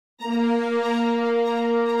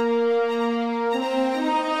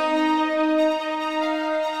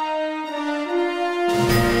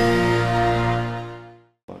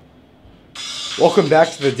Welcome back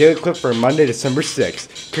to the Daily Clip for Monday, December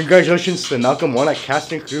 6th. Congratulations to the Malcolm One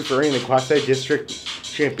Casting Crew for earning the Class A District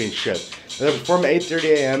Championship. They'll perform at 8:30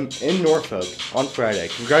 a.m. in Norfolk on Friday.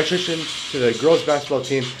 Congratulations to the girls basketball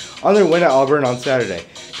team on their win at Auburn on Saturday.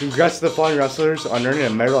 Congrats to the following wrestlers on earning a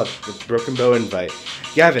medal at the Broken Bow Invite.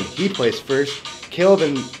 Gavin, he placed first. Caleb,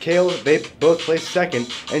 they both placed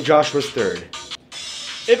second, and Josh was third.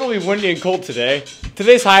 It will be windy and cold today.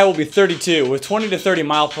 Today's high will be 32 with 20 to 30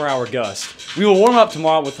 mile per hour gusts. We will warm up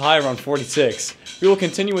tomorrow with a high around 46. We will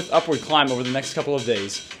continue with upward climb over the next couple of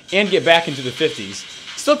days and get back into the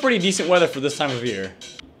 50s. Still pretty decent weather for this time of year.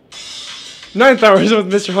 9th hour is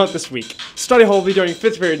with Mr. Hunt this week. Study hall will be during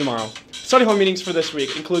 5th period tomorrow. Study hall meetings for this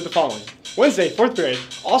week include the following. Wednesday, 4th period,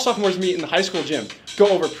 all sophomores meet in the high school gym. Go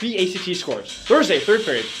over pre-ACT scores. Thursday, 3rd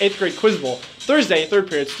period, 8th grade quiz bowl. Thursday, 3rd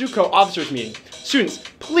period, StuCo officers meeting. Students,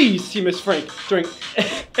 please see Ms. Frank during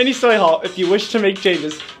any study hall if you wish to make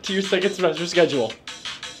changes to your second semester schedule.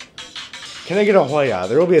 Can I get a hoya?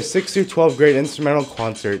 There will be a 6th through 12th grade instrumental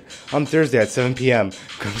concert on Thursday at 7 p.m.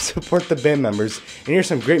 Come support the band members and hear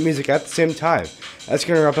some great music at the same time. That's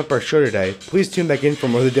going to wrap up our show today. Please tune back in for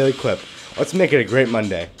more of the Daily Clip. Let's make it a great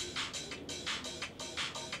Monday.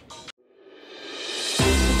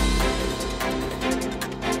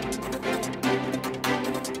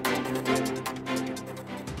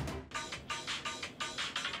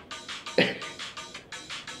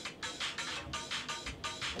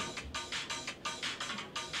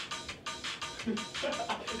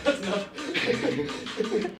 That's enough.